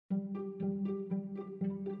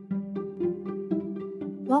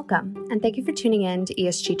Welcome, and thank you for tuning in to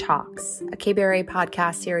ESG Talks, a KBRA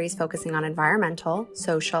podcast series focusing on environmental,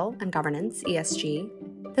 social, and governance,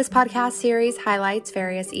 ESG. This podcast series highlights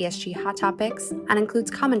various ESG hot topics and includes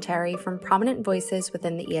commentary from prominent voices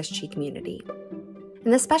within the ESG community.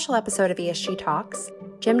 In this special episode of ESG Talks,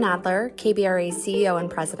 Jim Nadler, KBRA's CEO and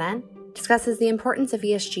president, discusses the importance of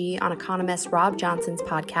ESG on economist Rob Johnson's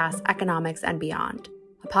podcast, Economics and Beyond,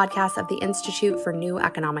 a podcast of the Institute for New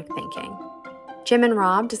Economic Thinking. Jim and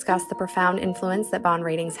Rob discuss the profound influence that bond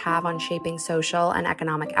ratings have on shaping social and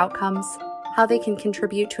economic outcomes, how they can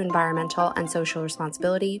contribute to environmental and social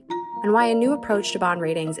responsibility, and why a new approach to bond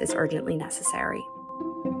ratings is urgently necessary.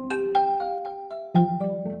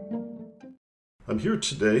 I'm here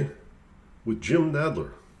today with Jim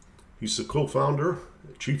Nadler. He's the co-founder,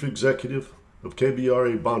 chief executive of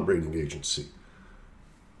KBRA Bond Rating Agency.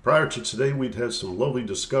 Prior to today, we'd had some lovely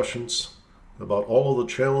discussions about all of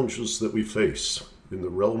the challenges that we face in the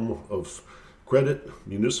realm of credit,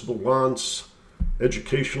 municipal bonds,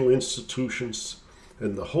 educational institutions,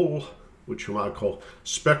 and the whole, which you might call,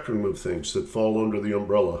 spectrum of things that fall under the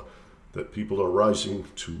umbrella that people are rising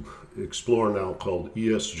to explore now, called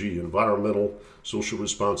ESG, environmental, social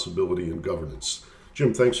responsibility, and governance.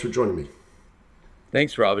 Jim, thanks for joining me.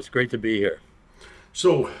 Thanks, Rob. It's great to be here.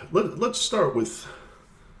 So let's start with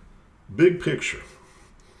big picture.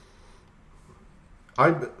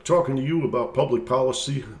 I'm talking to you about public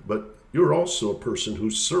policy, but you're also a person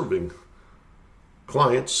who's serving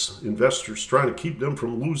clients, investors, trying to keep them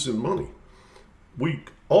from losing money. We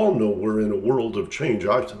all know we're in a world of change.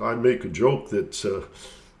 I make a joke that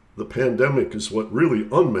the pandemic is what really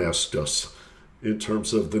unmasked us in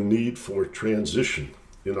terms of the need for transition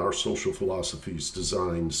in our social philosophies,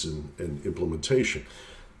 designs, and implementation.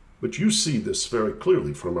 But you see this very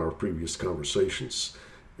clearly from our previous conversations.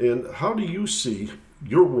 And how do you see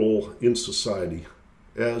your role in society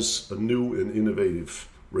as a new and innovative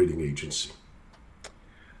rating agency?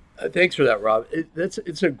 Thanks for that, Rob.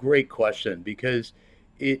 It's a great question because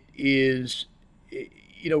it is,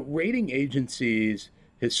 rating agencies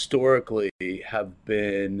historically have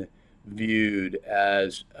been viewed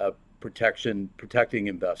as protecting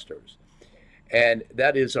investors. And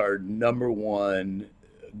that is our number one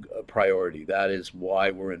priority. That is why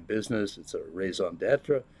we're in business. It's a raison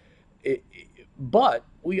d'etre. But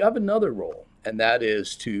we have another role, and that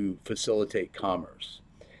is to facilitate commerce.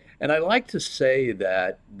 And I like to say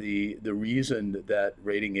that the reason that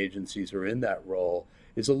rating agencies are in that role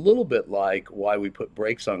is a little bit like why we put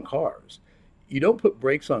brakes on cars. You don't put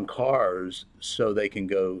brakes on cars so they can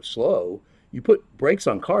go slow. You put brakes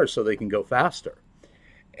on cars so they can go faster.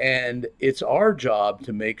 And it's our job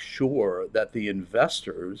to make sure that the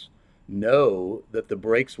investors know that the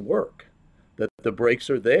brakes work, that the brakes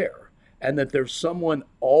are there, and that there's someone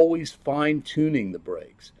always fine-tuning the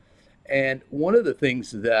brakes. And one of the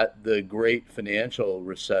things that the great financial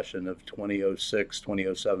recession of 2006,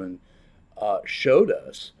 2007 showed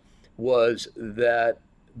us was that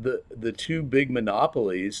the two big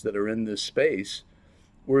monopolies that are in this space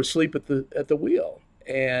were asleep at the wheel.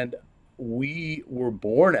 And we were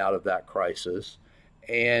born out of that crisis,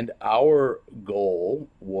 and our goal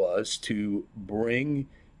was to bring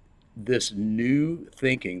this new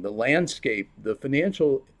thinking. The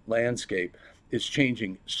financial landscape is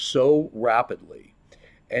changing so rapidly,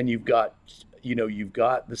 and you've got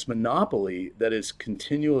this monopoly that is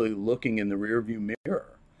continually looking in the rearview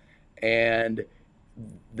mirror, and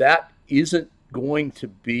that's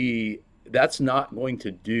not going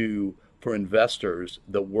to do for investors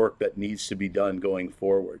the work that needs to be done going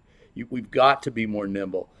forward. We've got to be more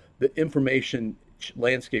nimble. The information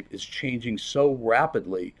landscape is changing so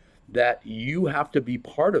rapidly that you have to be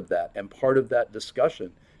part of that and part of that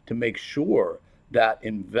discussion to make sure that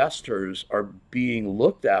investors are being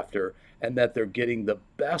looked after and that they're getting the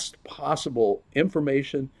best possible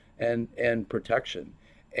information and protection.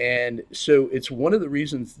 And so it's one of the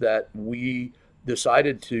reasons that we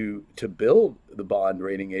decided to build the bond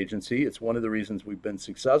rating agency. It's one of the reasons we've been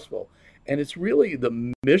successful. And it's really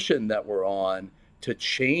the mission that we're on to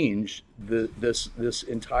change this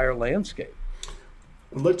entire landscape.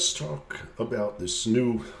 Let's talk about this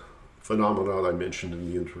new phenomenon I mentioned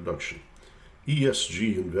in the introduction,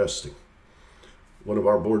 ESG investing. One of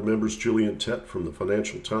our board members, Gillian Tett from the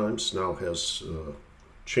Financial Times, now has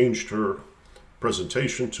changed her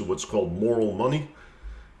presentation to what's called moral money.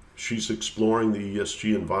 She's exploring the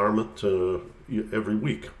ESG environment every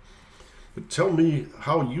week. But tell me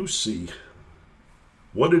how you see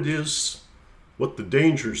what it is, what the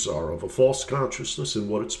dangers are of a false consciousness, and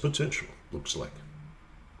what its potential looks like.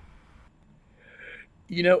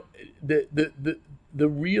 The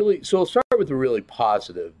So I'll start with the really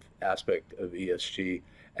positive aspect of ESG,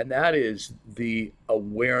 and that is the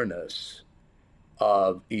awareness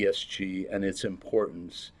of ESG and its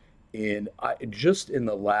importance just in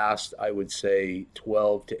the last, I would say,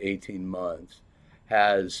 12 to 18 months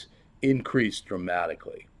has increased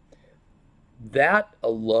dramatically. That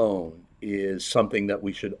alone is something that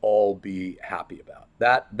we should all be happy about.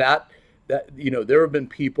 There have been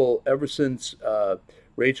people ever since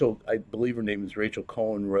Rachel, I believe her name is Rachel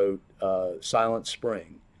Cohen, wrote Silent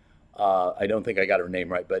Spring. I don't think I got her name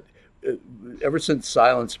right, but ever since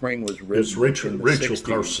Silent Spring was written, it's Rachel 60s,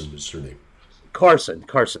 Carson is her name. Carson.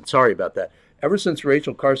 Sorry about that. Ever since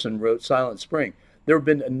Rachel Carson wrote Silent Spring, there have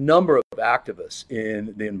been a number of activists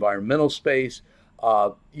in the environmental space.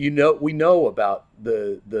 We know about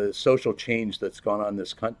the social change that's gone on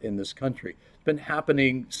in this country. It's been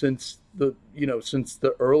happening since the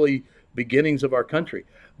early beginnings of our country.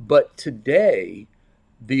 But today,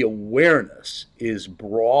 the awareness is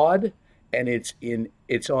broad, and it's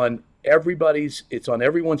on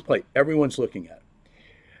everyone's plate. Everyone's looking at it.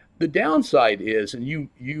 The downside is, and you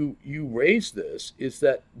raised this, is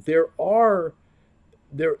that there are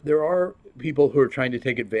people who are trying to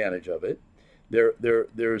take advantage of it.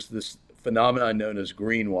 There's this phenomenon known as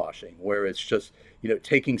greenwashing, where it's just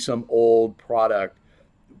taking some old product,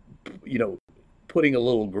 putting a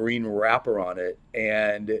little green wrapper on it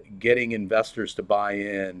and getting investors to buy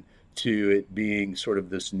in to it being sort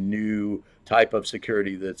of this new type of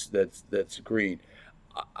security that's green.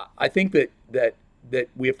 I think that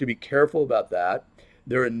we have to be careful about that.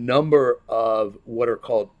 There are a number of what are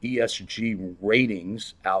called ESG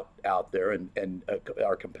ratings out there, and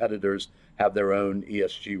our competitors have their own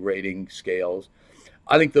ESG rating scales.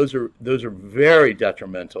 I think those are very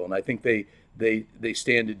detrimental, and I think they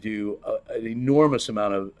stand to do an enormous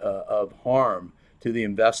amount of harm to the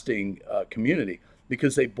investing community,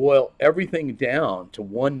 because they boil everything down to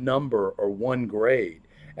one number or one grade.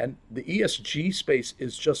 And the ESG space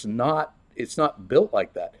is just not built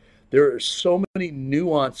like that. There are so many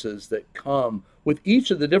nuances that come with each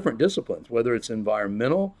of the different disciplines, whether it's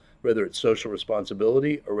environmental, whether it's social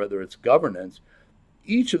responsibility, or whether it's governance.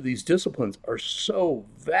 Each of these disciplines are so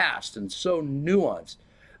vast and so nuanced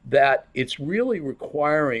that it's really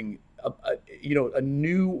requiring a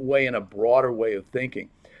new way and a broader way of thinking.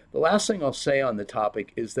 The last thing I'll say on the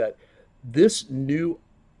topic is that this new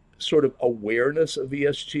sort of awareness of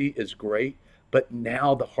ESG is great, but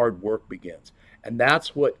now the hard work begins. And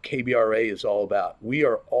that's what KBRA is all about. We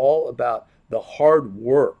are all about the hard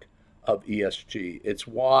work of ESG. It's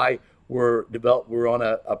why we're on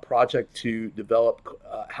a project to develop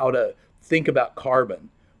how to think about carbon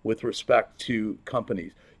with respect to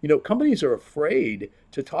companies. Companies are afraid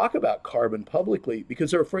to talk about carbon publicly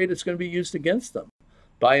because they're afraid it's going to be used against them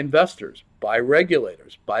by investors, by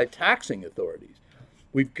regulators, by taxing authorities.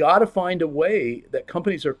 We've got to find a way that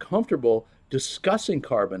companies are comfortable discussing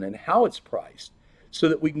carbon and how it's priced so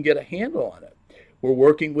that we can get a handle on it. We're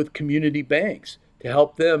working with community banks to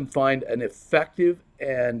help them find an effective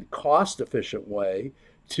and cost-efficient way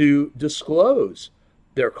to disclose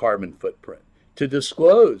their carbon footprint, to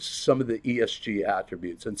disclose some of the ESG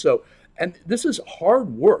attributes. And this is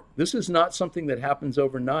hard work. This is not something that happens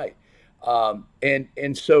overnight.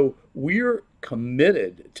 And so we're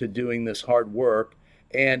committed to doing this hard work,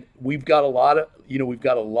 and we've got a lot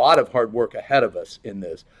of hard work ahead of us in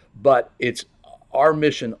this, but it's our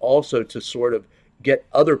mission also to sort of get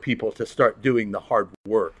other people to start doing the hard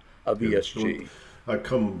work of ESG. I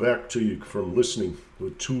come back to you from listening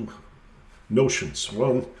with two notions.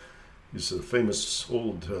 One is a famous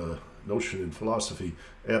old notion in philosophy: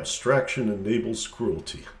 abstraction enables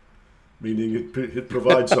cruelty, meaning it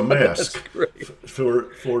provides a mask for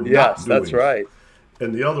not doing. Yes, that's right.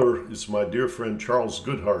 And the other is my dear friend Charles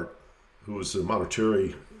Goodhart, who is a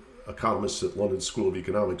monetary economist at London School of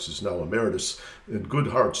Economics, is now emeritus. And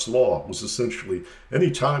Goodhart's law was essentially,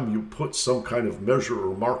 anytime you put some kind of measure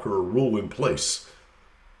or marker or rule in place,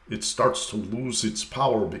 it starts to lose its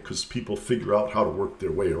power because people figure out how to work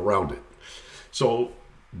their way around it. So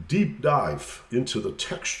deep dive into the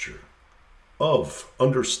texture of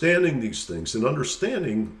understanding these things and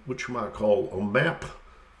understanding what you might call a map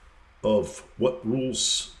of what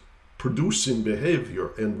rules produce in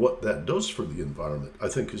behavior and what that does for the environment, I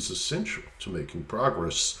think is essential to making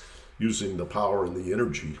progress using the power and the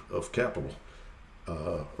energy of capital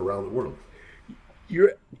around the world.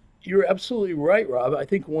 You're absolutely right, Rob. I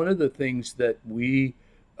think one of the things that we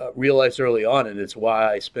realized early on, and it's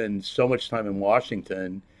why I spend so much time in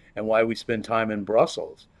Washington and why we spend time in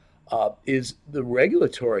Brussels, is the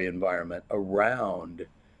regulatory environment around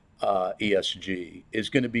ESG is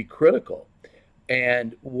going to be critical.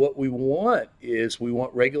 And what we want is we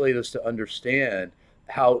want regulators to understand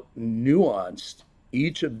how nuanced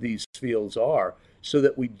each of these fields are so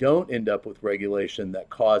that we don't end up with regulation that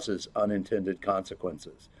causes unintended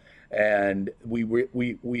consequences. And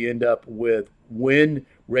we end up with, when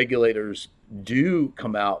regulators do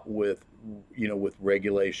come out with, with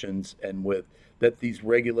regulations, and with that these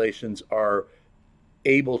regulations are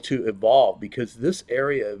able to evolve, because this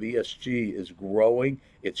area of ESG is growing,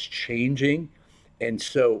 it's changing. And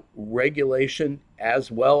so regulation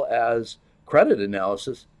as well as credit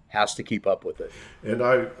analysis has to keep up with it. And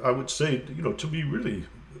I would say, to be really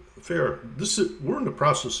fair, we're in the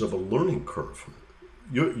process of a learning curve.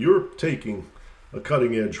 You're taking a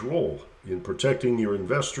cutting edge role in protecting your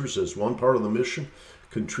investors as one part of the mission,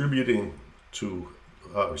 contributing to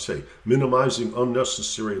minimizing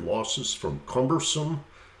unnecessary losses from cumbersome,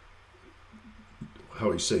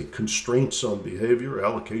 constraints on behavior,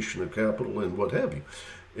 allocation of capital, and what have you.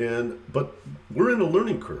 But we're in a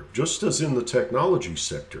learning curve, just as in the technology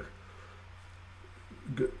sector.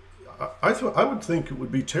 I would think it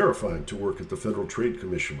would be terrifying to work at the Federal Trade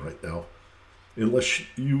Commission right now, unless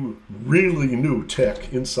you really knew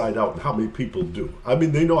tech inside out, and how many people do. I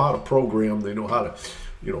mean, they know how to program, they know how to,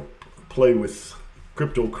 play with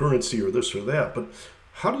cryptocurrency or this or that, but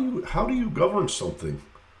how do you govern something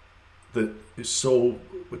that is so,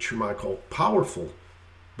 what you might call, powerful,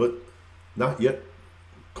 but not yet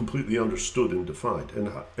completely understood and defined?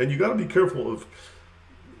 And you got to be careful of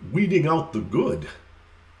weeding out the good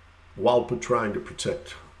while trying to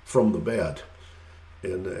protect from the bad.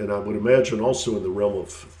 And I would imagine also in the realm of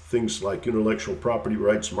things like intellectual property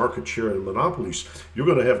rights, market share, and monopolies, you're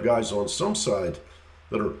going to have guys on some side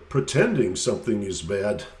that are pretending something is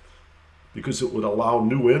bad because it would allow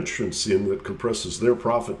new entrants in that compresses their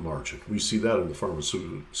profit margin. We see that in the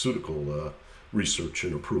pharmaceutical research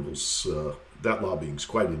and approvals. That lobbying is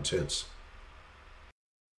quite intense.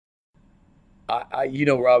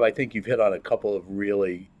 Rob, I think you've hit on a couple of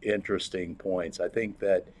really interesting points. I think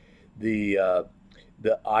that the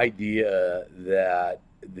idea that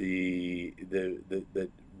the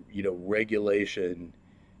regulation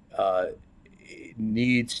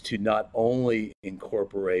needs to not only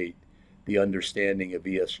incorporate the understanding of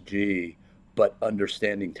ESG, but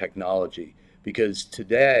understanding technology, because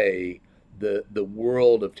today the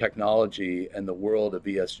world of technology and the world of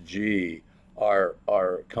ESG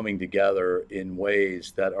are coming together in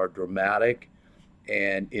ways that are dramatic,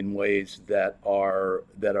 and in ways that are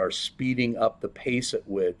speeding up the pace at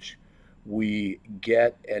which we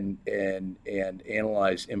get and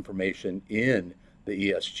analyze information in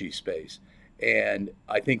the ESG space. And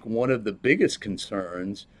I think one of the biggest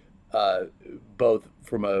concerns, both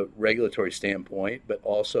from a regulatory standpoint, but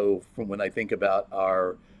also from when I think about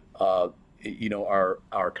our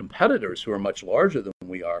competitors who are much larger than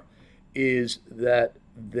we are, is that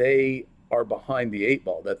they are behind the eight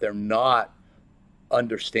ball, that they're not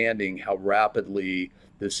understanding how rapidly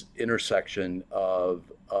this intersection of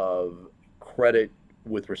credit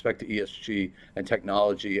with respect to ESG and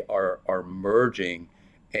technology are merging,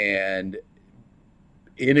 and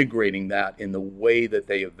integrating that in the way that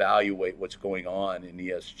they evaluate what's going on in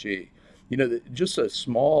ESG. Just a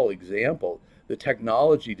small example, the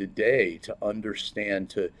technology today to understand,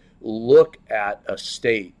 to look at a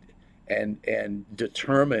state and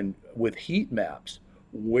determine with heat maps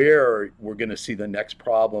where we're going to see the next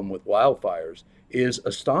problem with wildfires is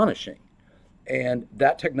astonishing. And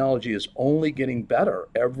that technology is only getting better.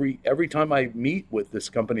 Every time I meet with this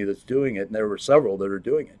company that's doing it, and there were several that are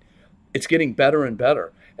doing it, it's getting better and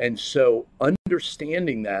better. And so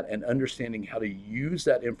understanding that, and understanding how to use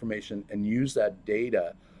that information and use that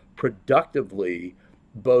data productively,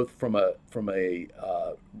 both from a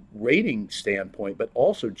rating standpoint, but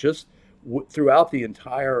also just throughout the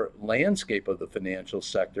entire landscape of the financial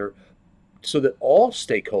sector, so that all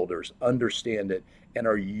stakeholders understand it and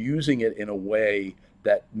are using it in a way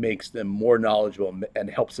that makes them more knowledgeable and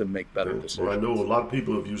helps them make better decisions. Well, I know a lot of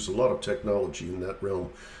people have used a lot of technology in that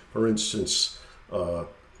realm. For instance,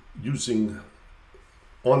 using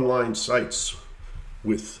online sites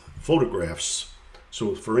with photographs.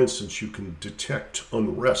 So, for instance, you can detect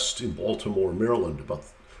unrest in Baltimore, Maryland, about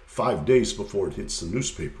 5 days before it hits the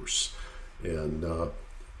newspapers. And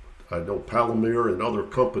I know Palomir and other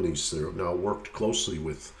companies that have now worked closely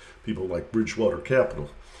with people like Bridgewater Capital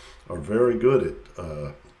are very good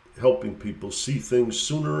at helping people see things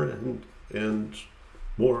sooner and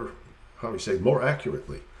more, more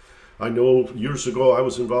accurately. I know years ago I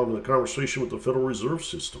was involved in a conversation with the Federal Reserve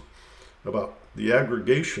System about the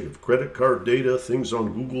aggregation of credit card data, things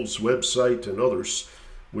on Google's website and others,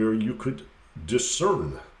 where you could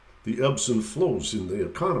discern the ebbs and flows in the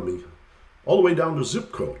economy all the way down to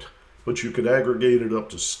zip code. But you could aggregate it up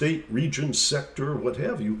to state, region, sector, what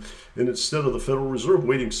have you. And instead of the Federal Reserve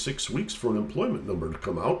waiting 6 weeks for an employment number to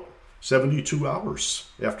come out, 72 hours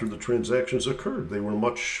after the transactions occurred, they were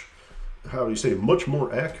much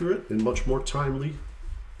more accurate and much more timely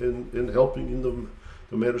in helping in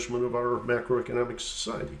the management of our macroeconomic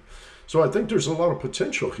society. So I think there's a lot of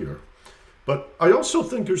potential here. But I also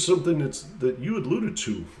think there's something that you alluded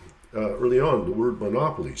to early on, the word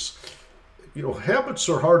monopolies. Habits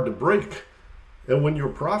are hard to break. And when you're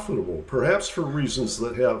profitable, perhaps for reasons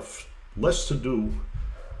that have less to do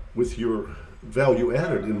with your value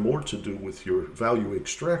added and more to do with your value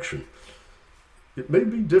extraction, it may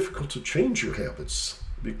be difficult to change your habits,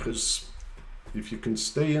 because if you can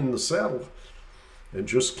stay in the saddle and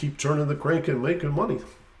just keep turning the crank and making money,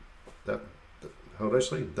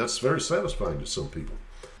 that's very satisfying to some people.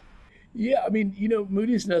 Yeah, I mean,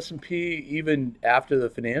 Moody's and S&P, even after the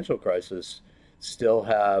financial crisis, still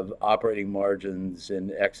have operating margins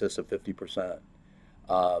in excess of 50%.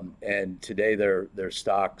 And today their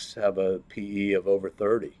stocks have a PE of over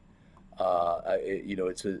 30.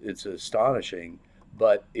 It's astonishing,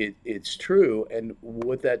 but it's true. And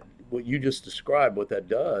what you just described, what that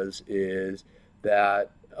does is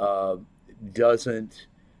that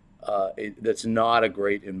that's not a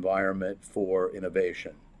great environment for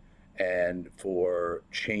innovation and for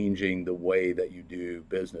changing the way that you do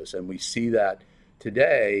business. And we see that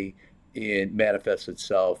today manifests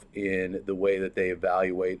itself in the way that they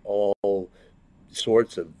evaluate all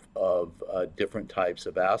sorts of different types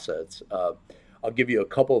of assets. I'll give you a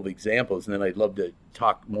couple of examples, and then I'd love to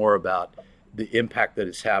talk more about the impact that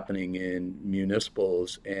is happening in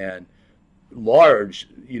municipals and large,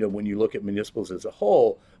 when you look at municipals as a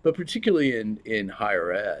whole, but particularly in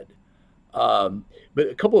higher ed. But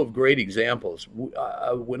a couple of great examples.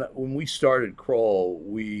 When we started Kroll,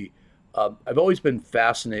 I've always been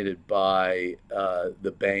fascinated by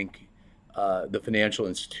the financial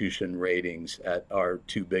institution ratings at our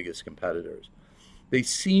two biggest competitors. They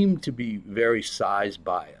seem to be very size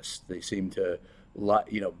biased. They seem to,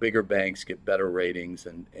 bigger banks get better ratings,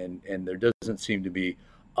 and there doesn't seem to be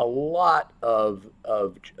a lot of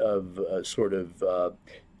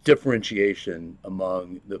differentiation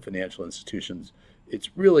among the financial institutions. It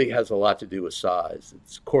really has a lot to do with size.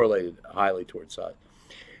 It's correlated highly towards size.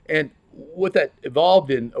 And what that evolved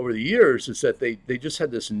in over the years is that they just had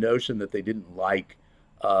this notion that they didn't like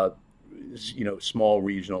small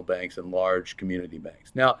regional banks and large community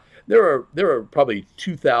banks. Now there are probably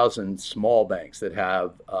 2,000 small banks that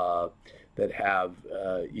have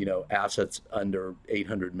assets under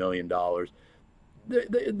 $800 million.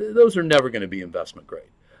 Those are never going to be investment grade.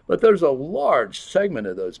 But there's a large segment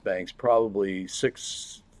of those banks, probably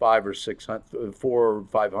 400 or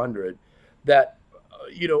 500, that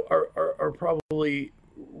are probably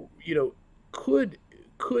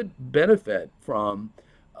could benefit from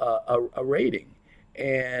a rating,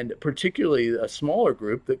 and particularly a smaller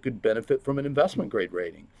group that could benefit from an investment grade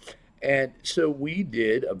rating. And so we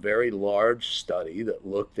did a very large study that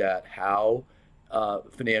looked at how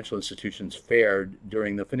financial institutions fared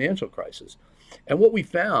during the financial crisis. And what we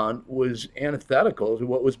found was antithetical to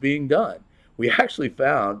what was being done. We actually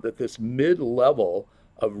found that this mid-level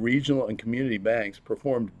of regional and community banks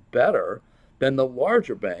performed better than the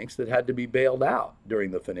larger banks that had to be bailed out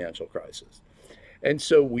during the financial crisis. And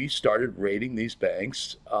so we started rating these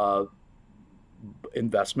banks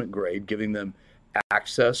investment grade, giving them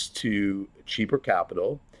access to cheaper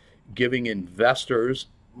capital, giving investors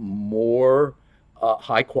more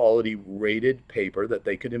high quality rated paper that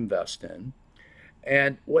they could invest in.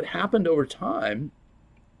 And what happened over time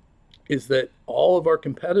is that all of our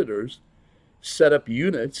competitors set up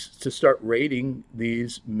units to start rating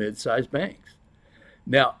these mid-sized banks.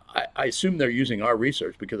 Now, I assume they're using our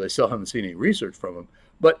research because I still haven't seen any research from them.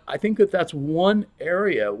 But I think that that's one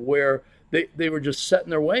area where they were just set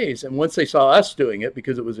in their ways. And once they saw us doing it,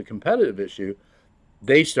 because it was a competitive issue,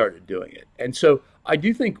 they started doing it. And so I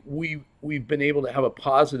do think we've been able to have a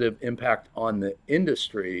positive impact on the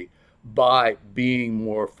industry by being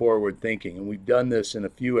more forward thinking. And we've done this in a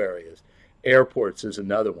few areas. Airports is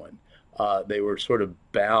another one. They were sort of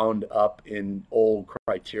bound up in old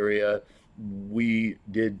criteria. We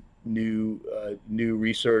did new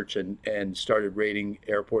research and started rating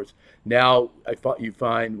airports. Now you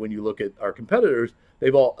find when you look at our competitors,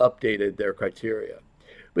 they've all updated their criteria.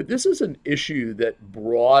 But this is an issue that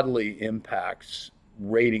broadly impacts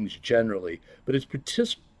ratings generally, but it's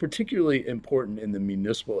particularly important in the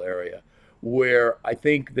municipal area, where I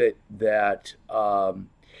think that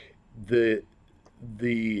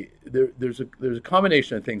there's a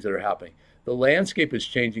combination of things that are happening. The landscape is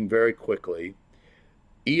changing very quickly.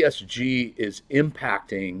 ESG is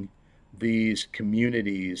impacting these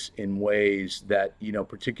communities in ways that,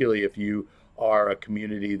 particularly if you are a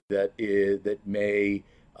community that may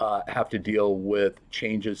have to deal with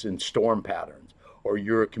changes in storm patterns, or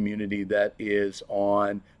you're a community that is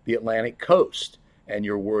on the Atlantic coast and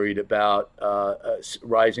you're worried about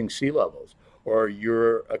rising sea levels, or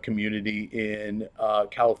you're a community in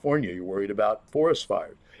California, you're worried about forest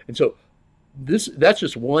fires. And so that's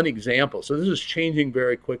just one example. So this is changing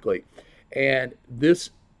very quickly. And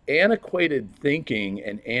this antiquated thinking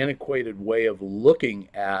and antiquated way of looking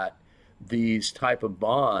at these type of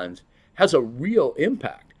bonds has a real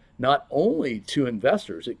impact, not only to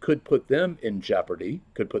investors. It could put them in jeopardy,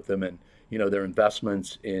 could put them in, their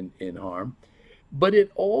investments in harm. But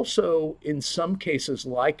it also, in some cases,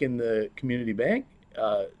 like in the community bank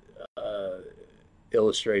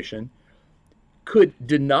illustration, could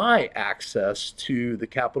deny access to the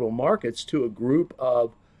capital markets to a group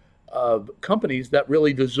of companies that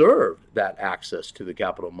really deserve that access to the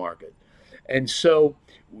capital market. And so,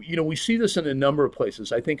 we see this in a number of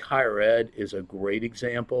places. I think higher ed is a great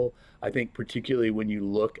example. I think particularly when you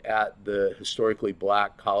look at the historically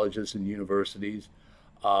black colleges and universities,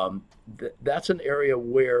 that's an area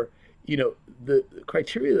where, the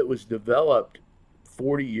criteria that was developed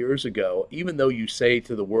 40 years ago, even though you say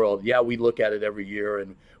to the world, yeah, we look at it every year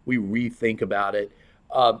and we rethink about it.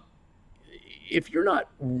 If you're not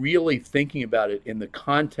really thinking about it in the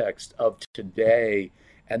context of today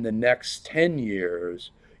and the next 10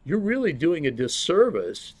 years, you're really doing a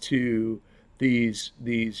disservice to these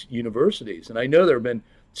universities. And I know there have been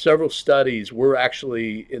several studies. We're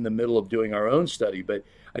actually in the middle of doing our own study, but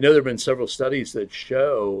I know there have been several studies that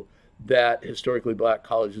show that historically black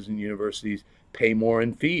colleges and universities pay more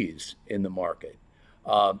in fees in the market,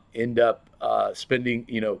 end up spending,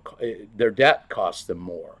 their debt costs them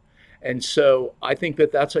more. And so I think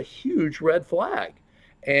that that's a huge red flag.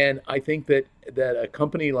 And I think that a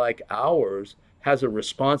company like ours has a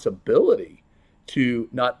responsibility to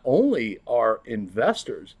not only our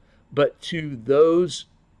investors, but to those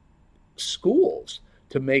schools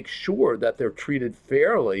to make sure that they're treated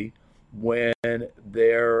fairly when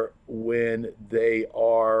their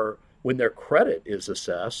credit is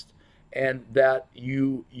assessed, and that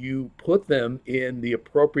you put them in the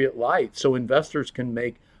appropriate light so investors can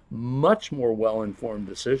make much more well-informed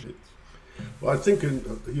decisions. Well, I think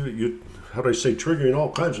how do I say, triggering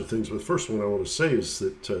all kinds of things. But the first one I want to say is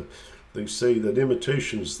that they say that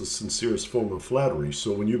imitation is the sincerest form of flattery.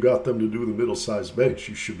 So when you got them to do the middle-sized banks,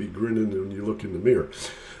 you should be grinning when you look in the mirror.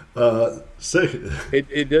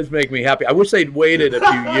 It does make me happy. I wish they'd waited a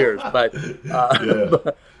few years, but it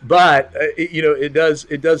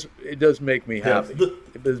does make me happy.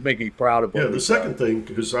 It does make me proud of. The second thing,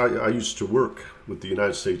 because I used to work with the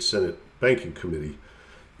United States Senate Banking Committee,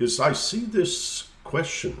 is I see this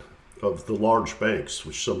question of the large banks,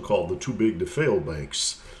 which some call the too big to fail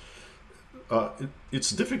banks. It's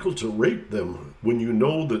difficult to rate them when you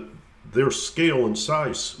know that their scale and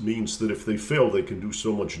size means that if they fail, they can do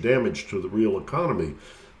so much damage to the real economy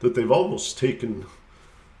that they've almost taken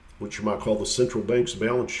what you might call the central bank's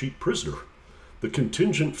balance sheet prisoner. The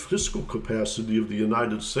contingent fiscal capacity of the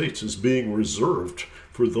United States is being reserved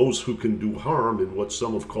for those who can do harm in what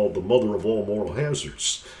some have called the mother of all moral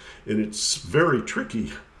hazards. And it's very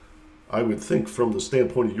tricky, I would think, from the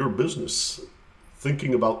standpoint of your business,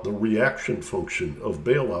 thinking about the reaction function of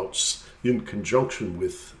bailouts in conjunction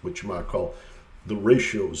with what you might call the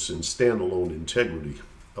ratios and standalone integrity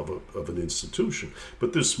of an institution.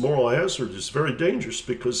 But this moral hazard is very dangerous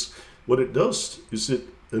because what it does is it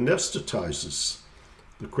anesthetizes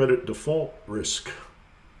the credit default risk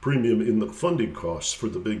premium in the funding costs for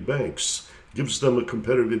the big banks, gives them a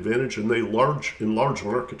competitive advantage, and they enlarge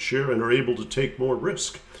market share and are able to take more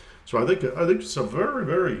risk. So I think it's a very,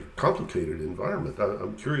 very complicated environment.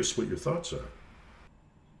 I'm curious what your thoughts are.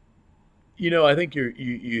 I think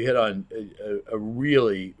you hit on a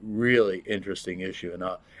really, really interesting issue,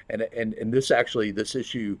 and this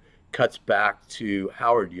issue cuts back to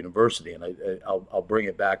Howard University, and I'll bring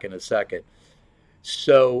it back in a second.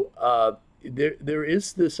 So there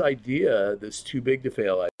is this idea, this too big to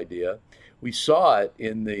fail idea. We saw it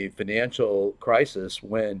in the financial crisis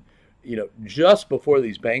when, just before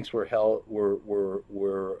these banks were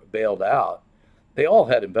bailed out, they all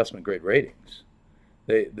had investment grade ratings.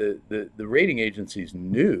 The rating agencies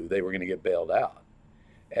knew they were going to get bailed out,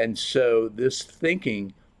 and so this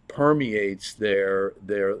thinking permeates their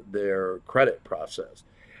credit process.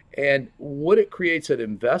 And what it creates at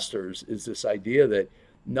investors is this idea that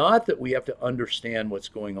not that we have to understand what's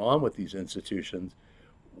going on with these institutions.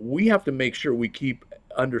 We have to make sure we keep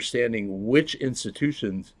understanding which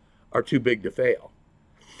institutions are too big to fail.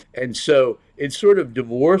 And so it sort of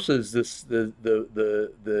divorces the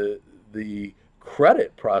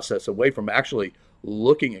credit process away from actually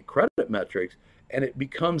looking at credit metrics, and it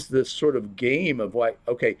becomes this sort of game of like,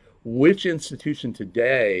 okay, which institution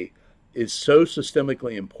today is so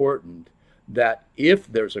systemically important that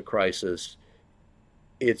if there's a crisis,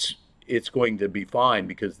 it's going to be fine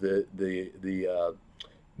because the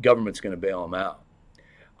government's going to bail them out.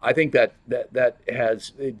 I think that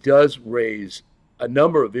it does raise a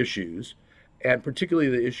number of issues, and particularly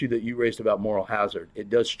the issue that you raised about moral hazard.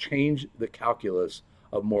 It does change the calculus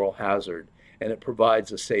of moral hazard, and it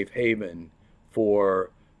provides a safe haven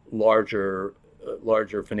for larger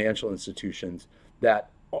financial institutions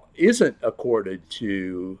that isn't accorded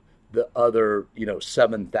to the other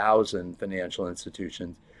 7,000 financial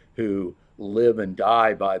institutions who live and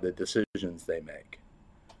die by the decisions they make.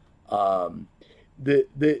 The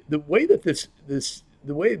way that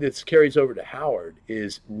the way this carries over to Howard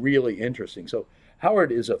is really interesting. So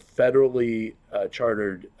Howard is a federally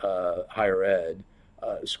chartered higher ed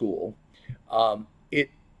school. It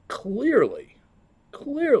clearly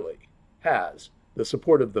has the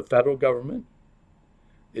support of the federal government.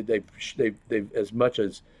 They've as much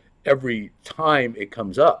as every time it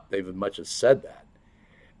comes up, they've as much as said that.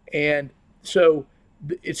 And so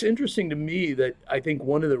it's interesting to me that I think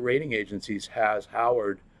one of the rating agencies has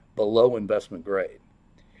Howard below investment grade.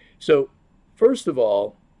 So first of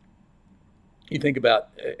all, you think about,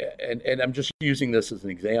 and I'm just using this as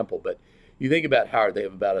an example, but you think about Howard, they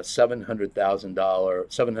have about a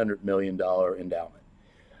 $700 million endowment.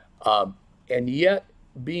 And yet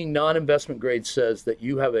being non-investment grade says that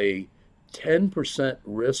you have a 10%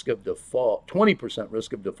 risk of default, 20%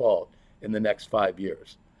 risk of default in the next 5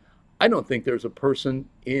 years. I don't think there's a person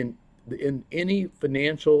in any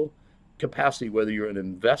financial capacity, whether you're an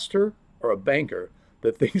investor or a banker,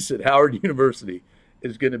 that thinks that Howard University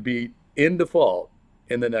is going to be in default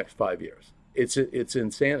in the next 5 years. It's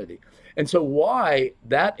insanity. And so why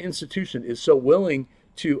that institution is so willing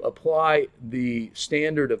to apply the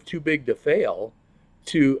standard of too big to fail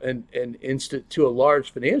to to a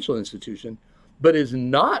large financial institution, but is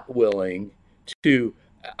not willing to,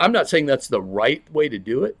 I'm not saying that's the right way to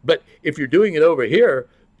do it, but if you're doing it over here,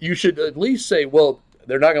 you should at least say, well,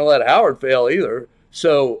 they're not going to let Howard fail either.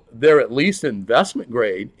 So they're at least investment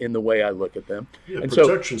grade in the way I look at them. Yeah, and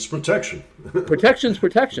protection's protection. Protection's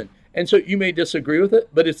protection. And so you may disagree with it,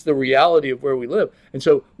 but it's the reality of where we live. And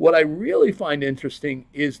so what I really find interesting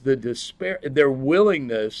is their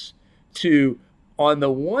willingness to, on the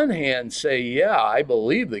one hand, say, yeah, I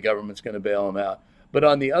believe the government's going to bail them out. But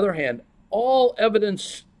on the other hand, all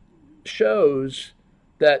evidence shows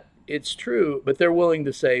that it's true, but they're willing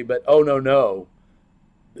to say, but oh, no.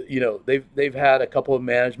 They've had a couple of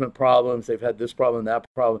management problems. They've had this problem, that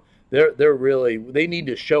problem. They need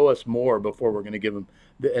to show us more before we're going to give them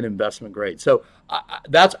an investment grade. So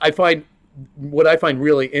what I find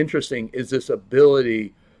really interesting is this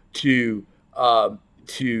ability to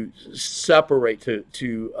separate, to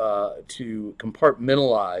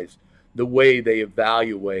compartmentalize the way they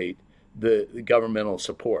evaluate the governmental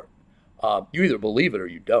support. You either believe it or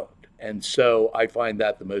you don't. And so I find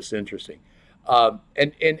that the most interesting.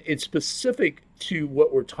 And it's specific to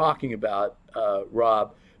what we're talking about,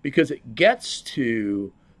 Rob, because it gets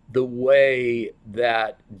to the way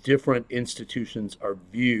that different institutions are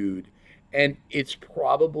viewed, and it's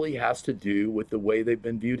probably has to do with the way they've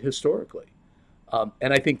been viewed historically.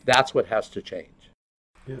 And I think that's what has to change.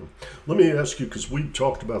 Yeah. Let me ask you, because we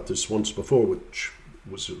talked about this once before, which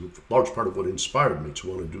was a large part of what inspired me to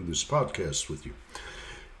want to do this podcast with you.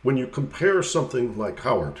 When you compare something like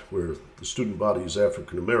Howard, where the student body is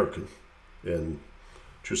African American, and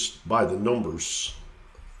just by the numbers,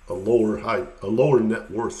 a lower net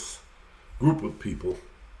worth group of people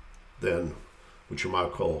than what you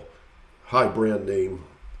might call high brand name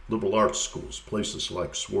liberal arts schools, places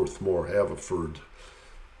like Swarthmore, Haverford,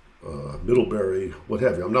 Middlebury, what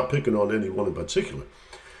have you. I'm not picking on any one in particular,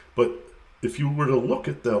 but if you were to look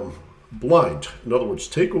at them blind, in other words,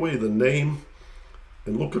 take away the name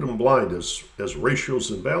and look at them blind as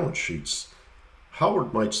ratios and balance sheets,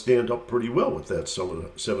 Howard might stand up pretty well with that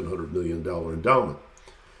 $700 million endowment.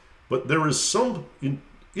 But there is some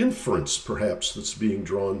inference, perhaps, that's being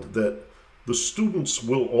drawn that the students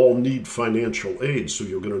will all need financial aid, so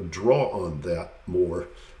you're going to draw on that more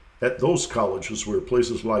at those colleges where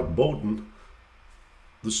places like Bowdoin,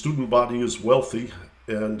 the student body is wealthy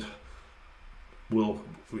and will,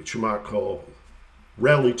 which you might call,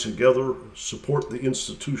 rally together, support the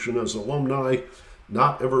institution as alumni,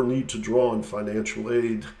 not ever need to draw on financial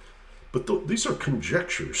aid. But these are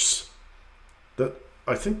conjectures that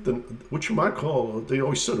I think what you might call, they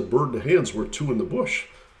always said a bird in the hand's worth two in the bush.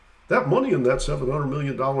 That money in that $700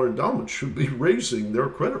 million endowment should be raising their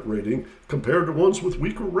credit rating compared to ones with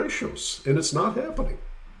weaker ratios, and it's not happening.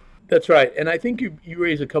 That's right. And I think you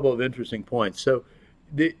raise a couple of interesting points. So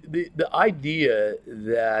the idea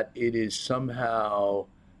that it is somehow,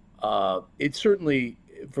 it's certainly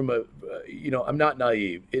from a, I'm not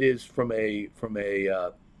naive. It is from a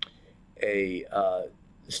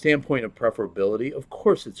standpoint of preferability. Of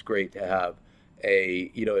course, it's great to have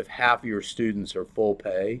if half of your students are full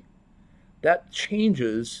pay, that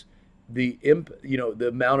changes the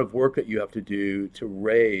amount of work that you have to do to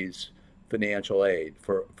raise financial aid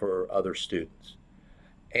for other students.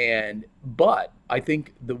 But I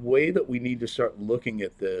think the way that we need to start looking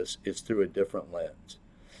at this is through a different lens.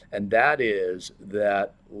 And that is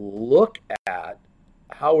that look at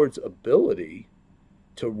Howard's ability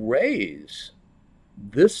to raise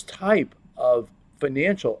this type of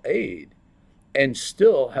financial aid and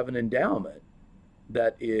still have an endowment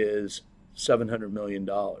that is $700 million.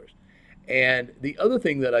 And the other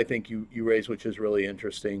thing that I think you raised, which is really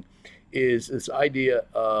interesting, is this idea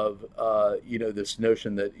of, this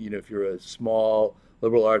notion that, if you're a small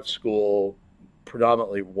liberal arts school,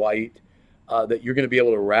 predominantly white, that you're going to be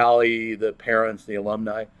able to rally the parents, the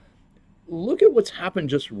alumni. Look at what's happened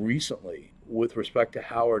just recently with respect to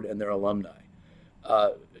Howard and their alumni.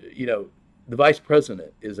 The vice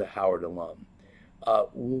president is a Howard alum.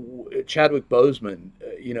 Chadwick Boseman,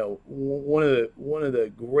 one of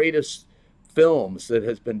the greatest films that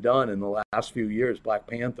has been done in the last few years, Black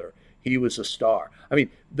Panther. He was a star. I mean,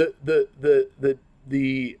 the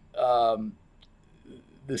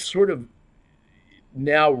sort of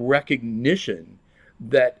now recognition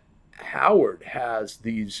that Howard has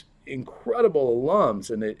these incredible alums,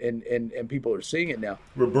 and people are seeing it now.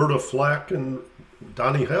 Roberta Flack and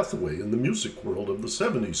Donny Hathaway in the music world of the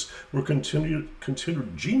 70s were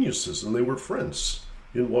considered geniuses, and they were friends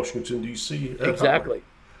in Washington, D.C. Exactly. Howard.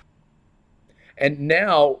 And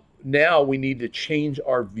now we need to change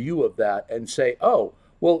our view of that and say, oh,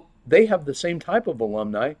 well, they have the same type of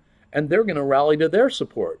alumni, and they're going to rally to their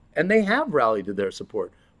support. And they have rallied to their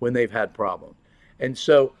support when they've had problems. And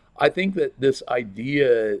so I think that this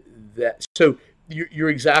idea that, so you're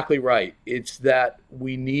exactly right. It's that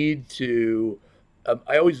we need to,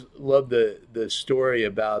 I always love the story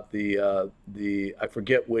about the I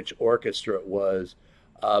forget which orchestra it was,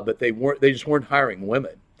 but they just weren't hiring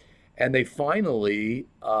women. And they finally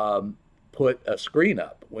put a screen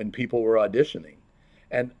up when people were auditioning.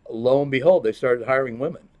 And lo and behold, they started hiring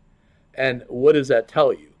women. And what does that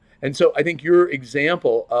tell you? And so I think your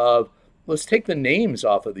example of, let's take the names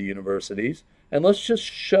off of the universities and let's just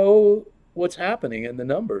show what's happening in the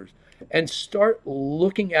numbers and start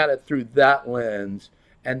looking at it through that lens.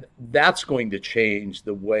 And that's going to change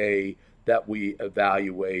the way that we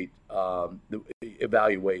evaluate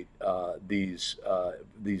these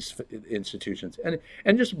institutions.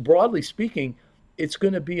 And just broadly speaking, it's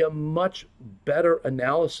going to be a much better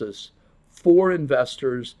analysis for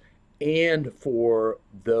investors and for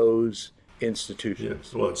those institutions.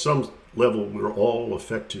 Yes. Well, at some level, we're all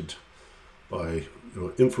affected by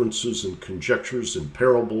inferences and conjectures and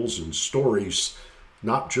parables and stories,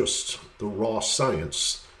 not just the raw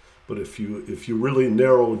science. But if you really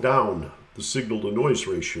narrow down the signal-to-noise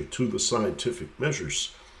ratio to the scientific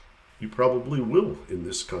measures, you probably will, in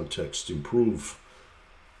this context, improve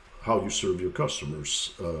how you serve your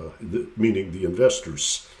customers, meaning the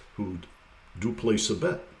investors who do place a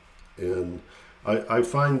bet. And I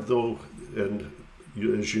find, though, and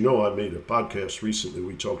as you know, I made a podcast recently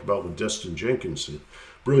we talked about with Destin Jenkins, a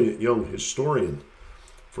brilliant young historian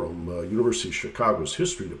from University of Chicago's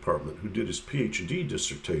history department, who did his PhD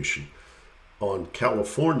dissertation on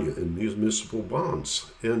California and municipal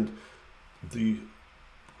bonds and the,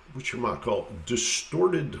 what you might call,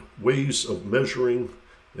 distorted ways of measuring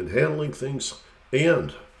and handling things,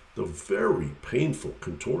 and the very painful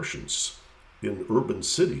contortions in urban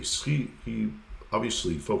cities. He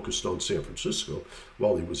obviously focused on San Francisco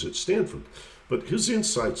while he was at Stanford, but his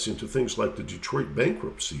insights into things like the Detroit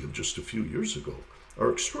bankruptcy of just a few years ago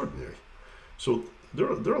are extraordinary. So there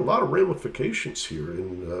are a lot of ramifications here,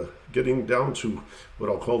 and getting down to what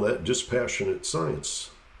I'll call that dispassionate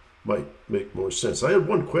science might make more sense. I had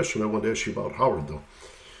one question I wanted to ask you about Howard, though.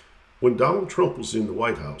 When Donald Trump was in the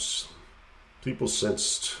White House, people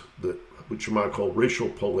sensed that what you might call racial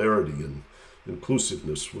polarity and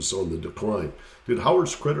inclusiveness was on the decline. Did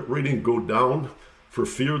Howard's credit rating go down for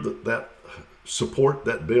fear that support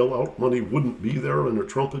that bailout money wouldn't be there in a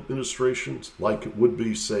Trump administration like it would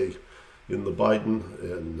be, say, in the Biden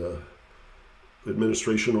and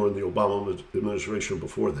administration or in the Obama administration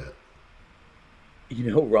before that?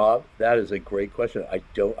 Rob, that is a great question. I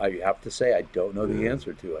have to say, I don't know the Yeah.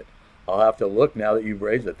 answer to it. I'll have to look now that you've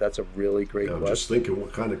raised it. That's a really great I'm question. just thinking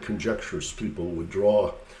what kind of conjectures people would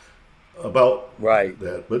draw about Right.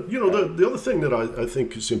 that. But, the other thing that I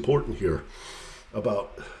think is important here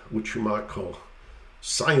about what you might call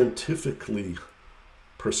scientifically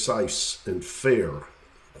precise and fair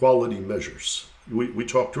quality measures. We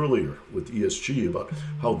talked earlier with ESG about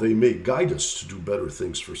how they may guide us to do better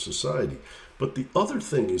things for society. But the other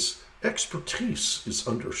thing is expertise is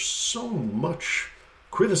under so much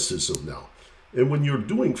criticism now. And when you're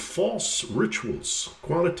doing false rituals,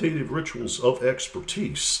 quantitative rituals of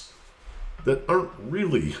expertise that aren't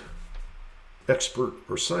really expert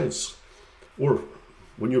or science, or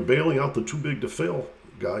when you're bailing out the too big to fail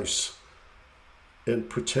guys and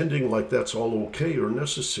pretending like that's all okay or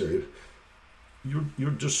necessary,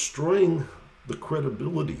 you're destroying the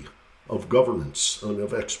credibility of governance and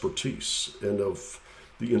of expertise and of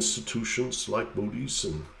the institutions like Moody's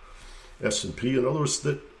and S&P and others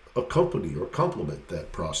that accompany or complement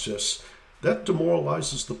that process. That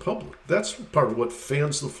demoralizes the public. That's part of what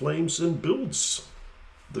fans the flames and builds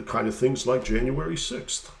the kind of things like January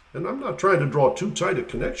 6th. And I'm not trying to draw too tight a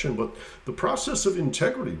connection, but the process of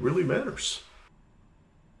integrity really matters.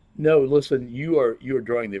 No, listen, you are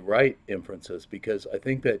drawing the right inferences, because I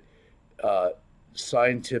think that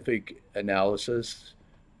scientific analysis,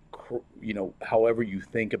 however you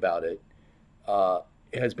think about it,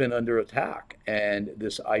 has been under attack. And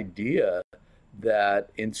this idea that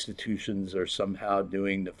institutions are somehow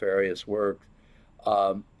doing nefarious work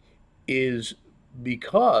is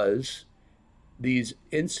because these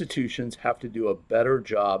institutions have to do a better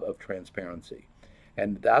job of transparency.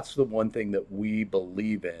 And that's the one thing that we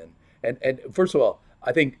believe in. And first of all,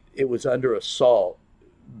 I think it was under assault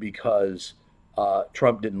because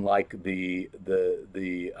Trump didn't like the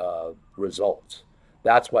results.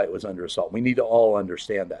 That's why it was under assault. We need to all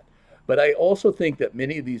understand that. But I also think that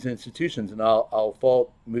many of these institutions, and I'll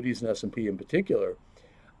fault Moody's and S&P in particular,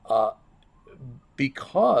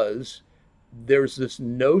 because there's this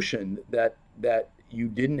notion that you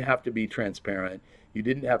didn't have to be transparent. You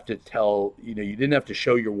didn't have to you didn't have to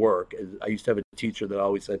show your work. I used to have a teacher that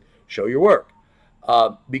always said, show your work.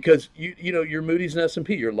 Because you're Moody's and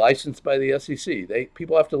S&P, you're licensed by the SEC.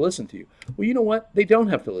 People have to listen to you. Well, you know what? They don't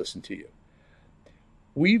have to listen to you.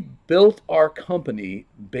 We've built our company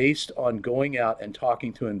based on going out and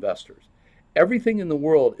talking to investors. Everything in the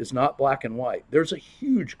world is not black and white. There's a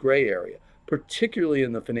huge gray area, particularly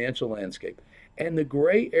in the financial landscape. And the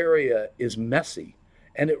gray area is messy,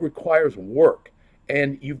 and it requires work.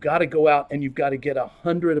 And you've got to go out and you've got to get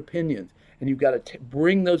 100 opinions, and you've got to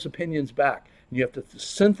bring those opinions back, and you have to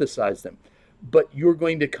synthesize them. But you're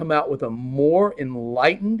going to come out with a more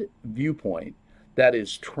enlightened viewpoint that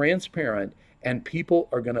is transparent, and people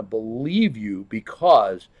are going to believe you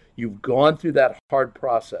because you've gone through that hard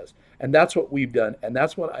process. And that's what we've done, and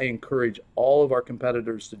that's what I encourage all of our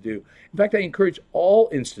competitors to do. In fact, I encourage all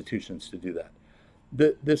institutions to do that.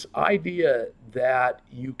 This idea that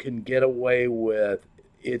you can get away with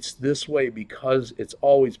it's this way because it's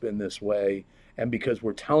always been this way, and because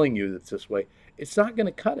we're telling you it's this way, it's not going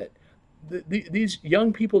to cut it. These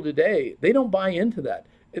young people today, they don't buy into that.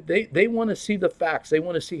 They want to see the facts. They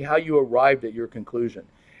want to see how you arrived at your conclusion.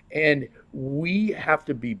 And we have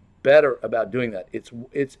to be better about doing that.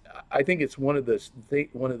 I think it's one of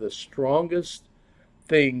the strongest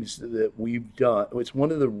things that we've done. It's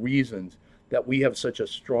one of the reasons that we have such a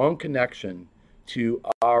strong connection to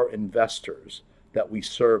our investors that we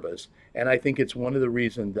service. And I think it's one of the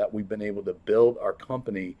reasons that we've been able to build our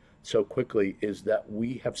company so quickly, is that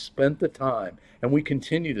we have spent the time, and we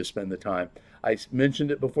continue to spend the time. I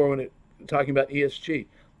mentioned it before when talking about ESG.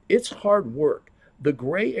 It's hard work. The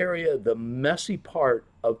gray area, the messy part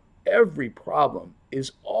of every problem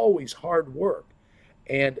is always hard work.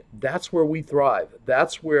 And that's where we thrive.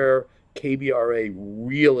 That's where KBRA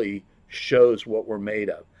really shows what we're made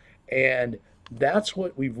of. And that's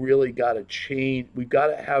what we've really got to change. We've got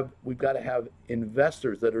to have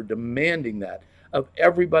investors that are demanding that of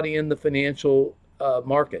everybody in the financial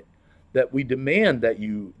market. That we demand that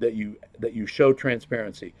you show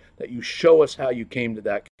transparency, that you show us how you came to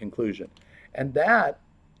that conclusion. And that,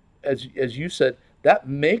 as you said, that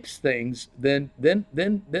makes things then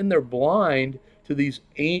they're blind to these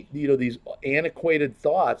antiquated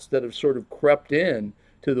thoughts that have sort of crept in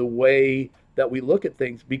to the way that we look at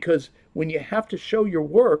things. Because when you have to show your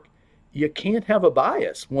work, you can't have a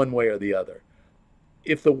bias one way or the other.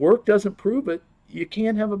 if the work doesn't prove it, you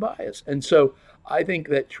can't have a bias. And so I think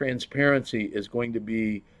that transparency is going to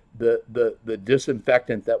be the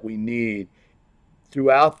disinfectant that we need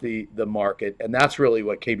throughout the market. And that's really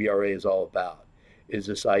what KBRA is all about, is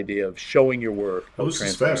this idea of showing your work, Well, of this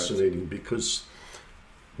is transparency. fascinating because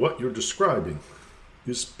what you're describing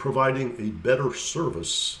is providing a better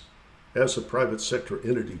service as a private sector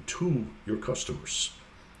entity to your customers.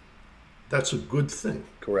 That's a good thing.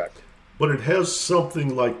 Correct. But it has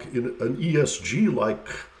something like an ESG like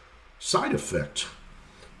side effect,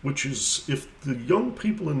 which is if the young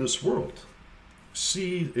people in this world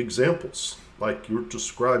see examples like you're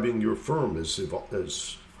describing your firm as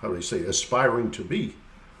how do they say, aspiring to be,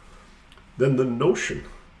 then the notion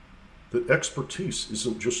that expertise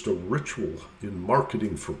isn't just a ritual in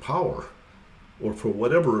marketing for power or for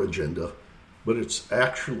whatever agenda, but it's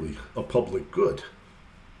actually a public good,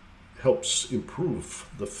 helps improve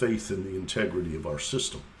the faith in the integrity of our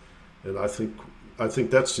system. And I think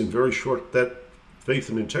that's that faith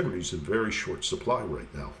and integrity is in very short supply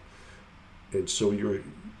right now. And so you're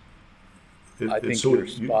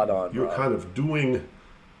spot on. You're Rob. kind of doing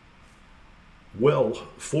well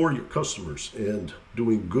for your customers and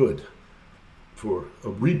doing good for a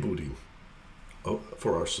rebooting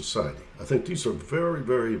for our society. I think these are very,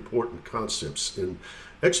 very important concepts. And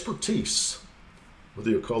expertise, whether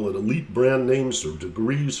you call it elite brand names or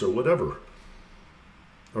degrees or whatever,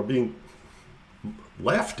 are being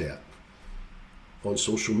laughed at on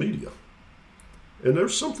social media. And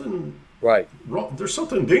there's something Right. wrong, there's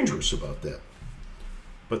something dangerous about that.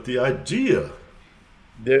 But the idea,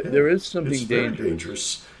 There is something it's very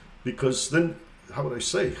dangerous because then, how would I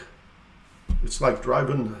say, it's like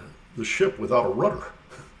driving the ship without a rudder.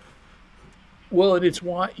 Well, and it's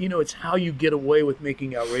why, it's how you get away with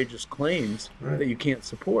making outrageous claims Right. that you can't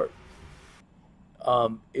support.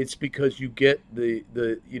 It's because you get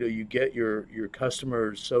you get your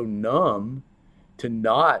customers so numb to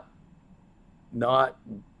not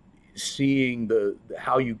seeing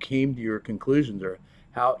how you came to your conclusions or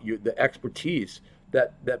the expertise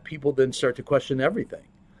that people then start to question everything.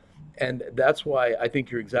 And that's why I think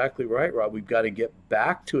you're exactly right, Rob. We've got to get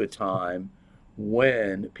back to a time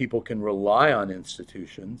when people can rely on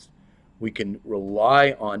institutions, we can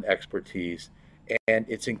rely on expertise, and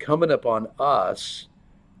it's incumbent upon us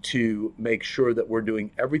to make sure that we're doing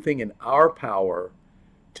everything in our power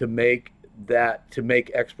to make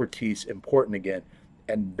expertise important again.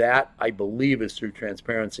 And that, I believe, is through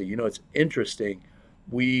transparency. It's interesting.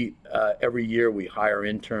 We every year we hire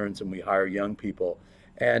interns and we hire young people,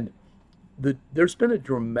 and there's been a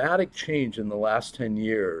dramatic change in the last 10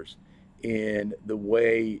 years in the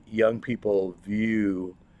way young people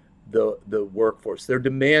view the workforce. They're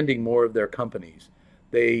demanding more of their companies.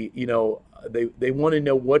 They want to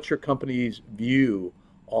know what's your company's view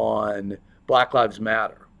on Black Lives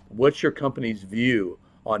Matter. What's your company's view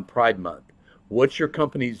on Pride Month? What's your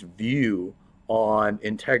company's view on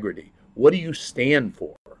integrity? What do you stand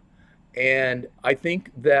for? And I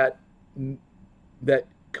think that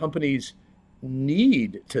companies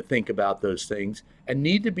need to think about those things and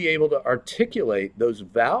need to be able to articulate those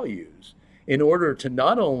values in order to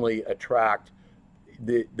not only attract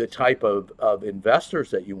the type of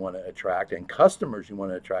investors that you want to attract and customers you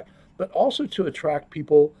want to attract, but also to attract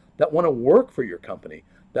people that want to work for your company,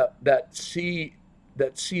 that see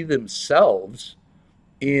themselves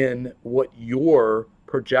in what you're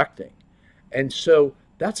projecting. And so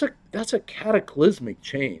that's a cataclysmic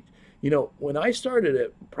change. When I started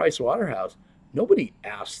at Price Waterhouse, nobody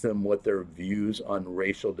asked them what their views on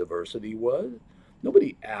racial diversity was.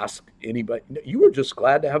 Nobody asked anybody. You were just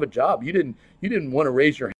glad to have a job. You didn't want to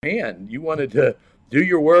raise your hand. You wanted to do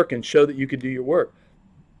your work and show that you could do your work.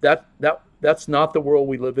 That's not the world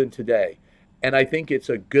we live in today. And I think it's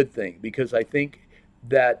a good thing, because I think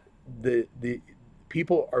that the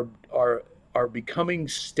people are becoming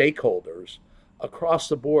stakeholders across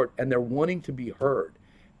the board, and they're wanting to be heard.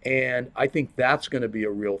 And I think that's going to be a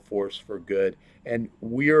real force for good. And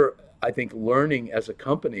we're, I think, learning as a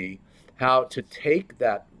company how to take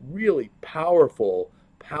that really powerful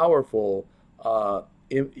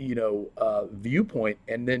viewpoint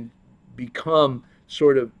and then become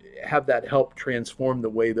sort of have that help transform the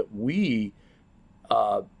way that we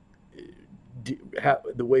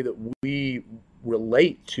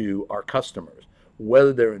relate to our customers,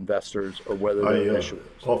 whether they're investors or whether they're issuers.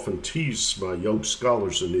 I often tease my Young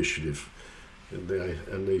Scholars Initiative, and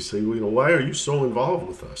they say, well, why are you so involved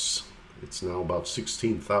with us? It's now about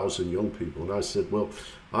 16,000 young people. And I said, well,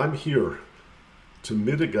 I'm here to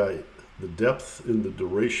mitigate the depth and the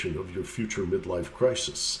duration of your future midlife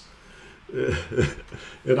crisis.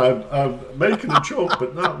 And I'm making a joke,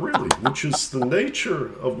 but not really, which is the nature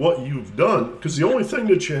of what you've done, because the only thing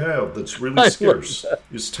that you have that's really scarce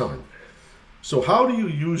is time. So how do you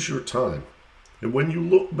use your time? And when you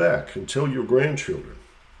look back and tell your grandchildren,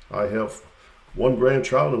 I have one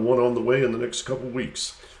grandchild and one on the way in the next couple of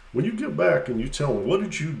weeks. When you get back and you tell them, what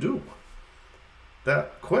did you do?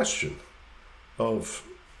 That question of,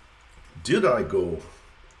 did I go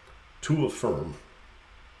to a firm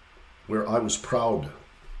where I was proud,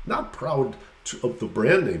 not proud of the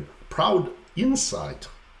brand name, proud inside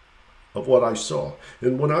of what I saw.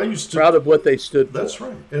 And when I used to... Proud of what they stood for. That's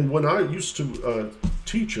right. And when I used to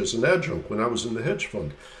teach as an adjunct, when I was in the hedge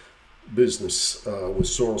fund business with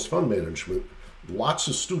Soros Fund Management, lots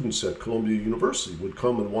of students at Columbia University would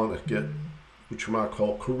come and want to get what you might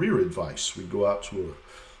call career advice. We'd go out to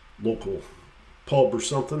a local pub or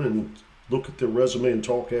something and look at their resume and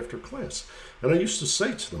talk after class. And I used to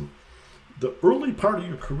say to them, the early part of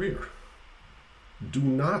your career, do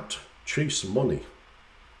not chase money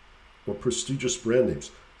or prestigious brand names.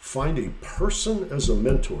 Find a person as a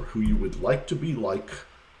mentor who you would like to be like,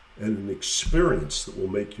 and an experience that will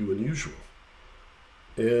make you unusual.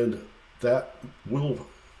 And that will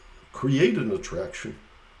create an attraction,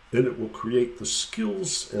 and it will create the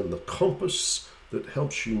skills and the compass that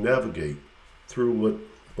helps you navigate through what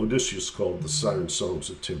Odysseus called the siren songs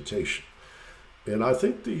of temptation. And I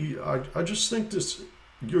think I just think this,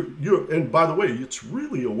 and by the way, it's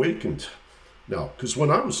really awakened now, because when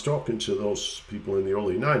I was talking to those people in the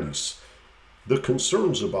early 90s, the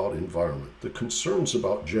concerns about environment, the concerns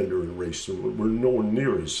about gender and race were nowhere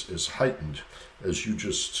near as heightened as you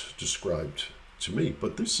just described to me.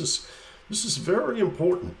 But this is very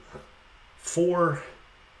important for,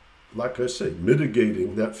 like I say,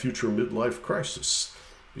 mitigating that future midlife crisis,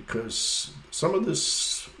 because some of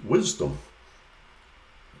this wisdom,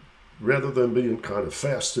 rather than being kind of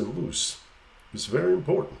fast and loose, is very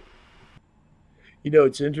important. You know,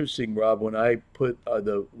 it's interesting, Rob. When I put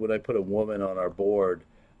a woman on our board,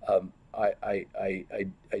 I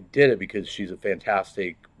did it because she's a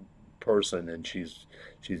fantastic person and she's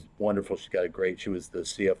wonderful. She's got a great. She was the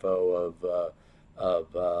CFO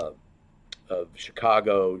of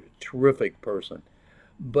Chicago, terrific person.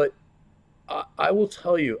 But I will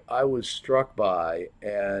tell you, I was struck by,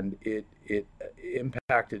 and it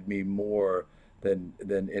impacted me more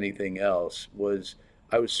than anything else, was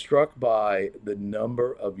I was struck by the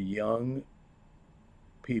number of young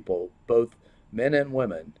people, both men and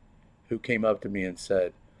women, who came up to me and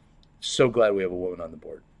said, so glad we have a woman on the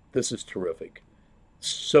board. This is terrific.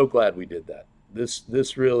 So glad we did that.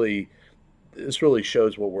 This really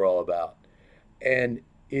shows what we're all about. And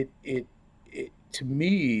it to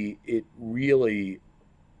me, it really,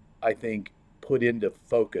 I think, put into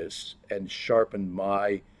focus and sharpened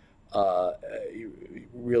my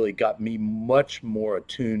really got me much more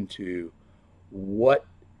attuned to what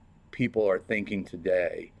people are thinking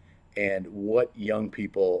today and what young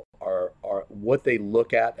people are what they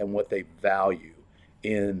look at and what they value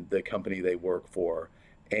in the company they work for.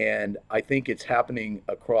 And I think it's happening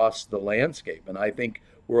across the landscape. And I think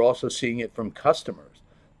we're also seeing it from customers.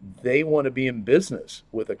 They want to be in business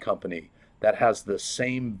with a company that has the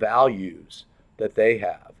same values that they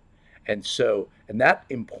have. And that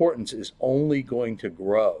importance is only going to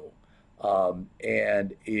grow.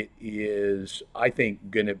 And it is, I think,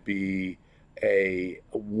 going to be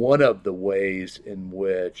one of the ways in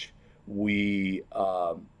which we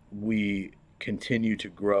continue to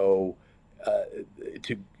grow,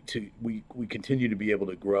 we continue to be able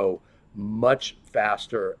to grow much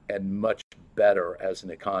faster and much better as an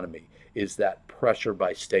economy, is that pressure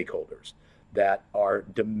by stakeholders that are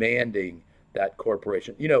demanding that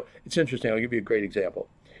corporation. You know, it's interesting. I'll give you a great example.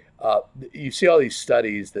 You see all these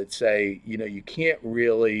studies that say, you know, you can't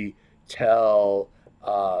really tell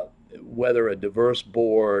whether a diverse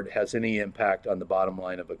board has any impact on the bottom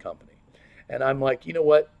line of a company. And I'm like, you know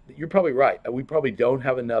what? You're probably right. We probably don't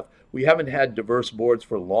have enough. We haven't had diverse boards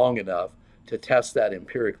for long enough to test that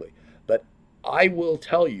empirically. But I will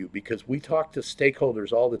tell you, because we talk to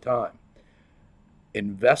stakeholders all the time,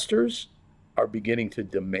 investors are beginning to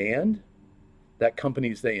demand that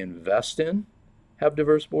companies they invest in have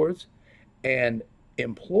diverse boards, and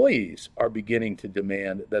employees are beginning to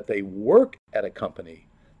demand that they work at a company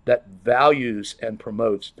that values and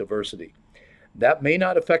promotes diversity. That may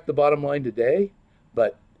not affect the bottom line today,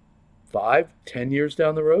 but 5-10 years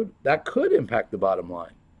down the road, that could impact the bottom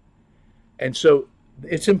line. And so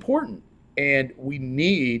it's important, and we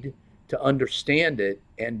need to understand it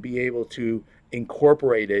and be able to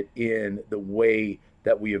incorporate it in the way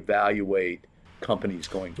that we evaluate companies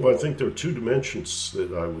going forward. Well, I think there are two dimensions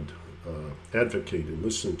that I would advocate in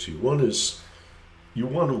listening to you. One is you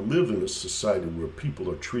want to live in a society where people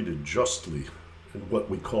are treated justly and what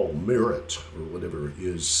we call merit or whatever it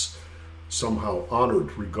is somehow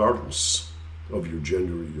honored regardless of your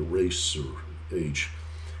gender, your race, or age.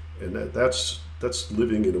 And that's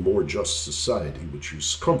living in a more just society, which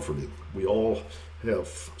is comforting. We all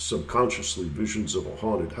have subconsciously visions of a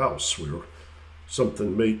haunted house where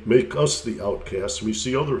something may make us the outcast and we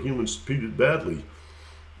see other humans treated badly.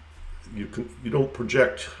 You don't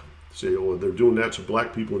project, say, oh, they're doing that to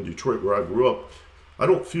black people in Detroit where I grew up. I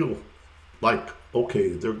don't feel like, okay,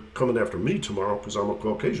 they're coming after me tomorrow because I'm a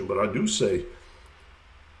Caucasian, but I do say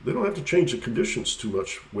they don't have to change the conditions too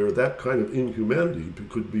much where that kind of inhumanity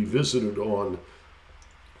could be visited on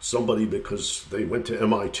somebody because they went to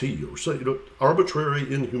MIT or say,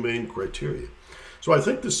 arbitrary, inhumane criteria. So I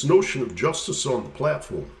think this notion of justice on the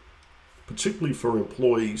platform, particularly for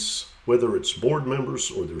employees, whether it's board members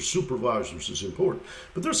or their supervisors, is important.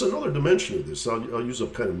 But there's another dimension of this. I'll use a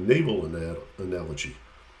kind of naval analogy.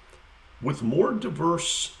 With more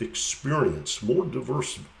diverse experience, more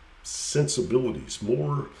diverse sensibilities,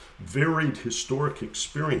 more varied historic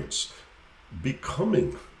experience,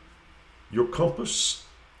 becoming your compass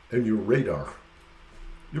and your radar,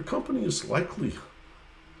 your company is likely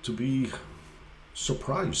to be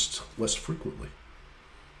surprised less frequently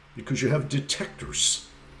because you have detectors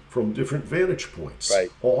from different vantage points,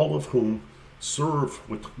 right, all of whom serve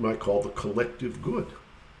what you might call the collective good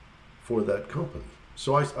for that company.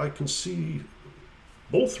 So I can see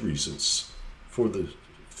both reasons for the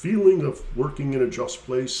feeling of working in a just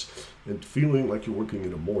place and feeling like you're working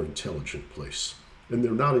in a more intelligent place. And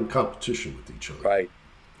they're not in competition with each other. right.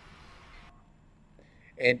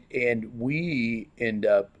 And we end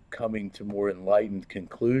up coming to more enlightened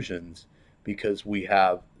conclusions because we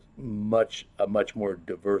have much more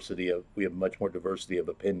diversity of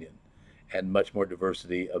opinion and much more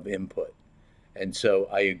diversity of input. And so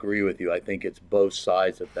I agree with you. I think it's both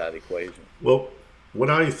sides of that equation. Well,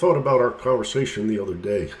 when I thought about our conversation the other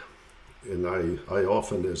day, and I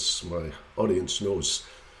often, as my audience knows,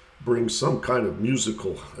 bring some kind of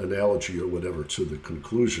musical analogy or whatever to the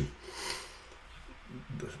conclusion.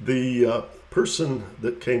 The person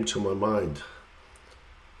that came to my mind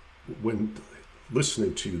when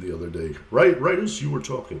listening to you the other day, right as you were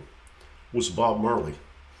talking, was Bob Marley.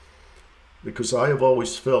 Because I have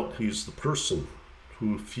always felt he's the person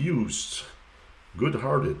who fused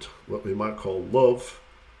good-hearted, what we might call love,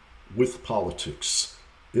 with politics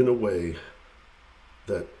in a way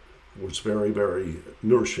that was very, very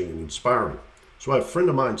nourishing and inspiring. So a friend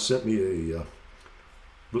of mine sent me a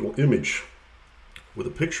little image with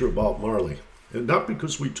a picture of Bob Marley. And not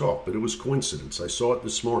because we talked, but it was coincidence. I saw it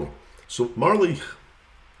this morning. So Marley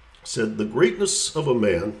said, the greatness of a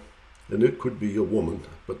man, and it could be a woman,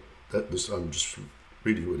 but I'm just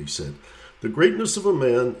reading what he said. The greatness of a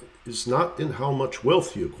man is not in how much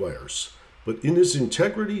wealth he acquires, but in his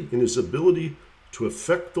integrity, in his ability to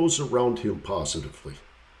affect those around him positively.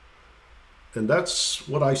 And that's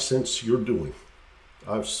what I sense you're doing.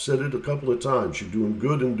 I've said it a couple of times. You're doing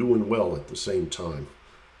good and doing well at the same time.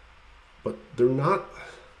 But they're not,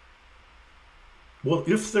 well,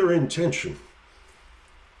 if they're in tension,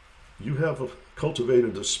 you have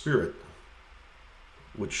cultivated a spirit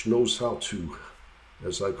which knows how to,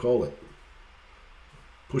 as I call it,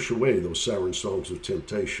 push away those siren songs of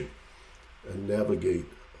temptation and navigate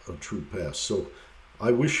a true path. So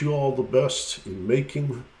I wish you all the best in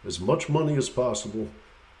making as much money as possible,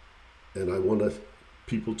 and I want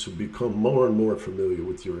people to become more and more familiar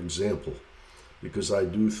with your example, because I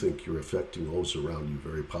do think you're affecting those around you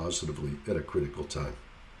very positively at a critical time.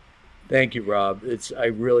 Thank you, Rob. I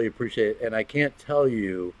really appreciate it, and I can't tell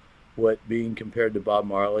you what being compared to Bob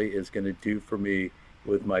Marley is going to do for me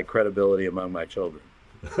with my credibility among my children.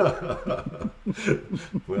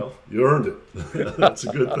 Well, you earned it. That's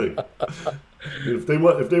a good thing. If they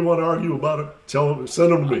want to argue about it,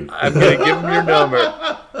 send them to me. I'm going to give them your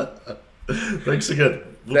number. Thanks again.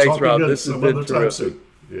 We'll Thanks, talk Rob. again This has some been other terrific. time soon.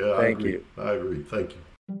 Yeah, Thank you. I agree. Thank you.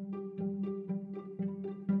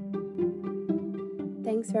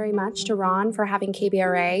 Thanks very much to Ron for having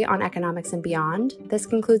KBRA on Economics and Beyond. This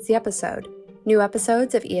concludes the episode. New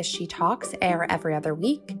episodes of ESG Talks air every other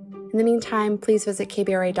week. In the meantime, please visit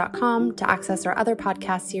kbra.com to access our other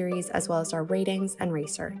podcast series as well as our ratings and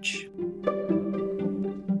research.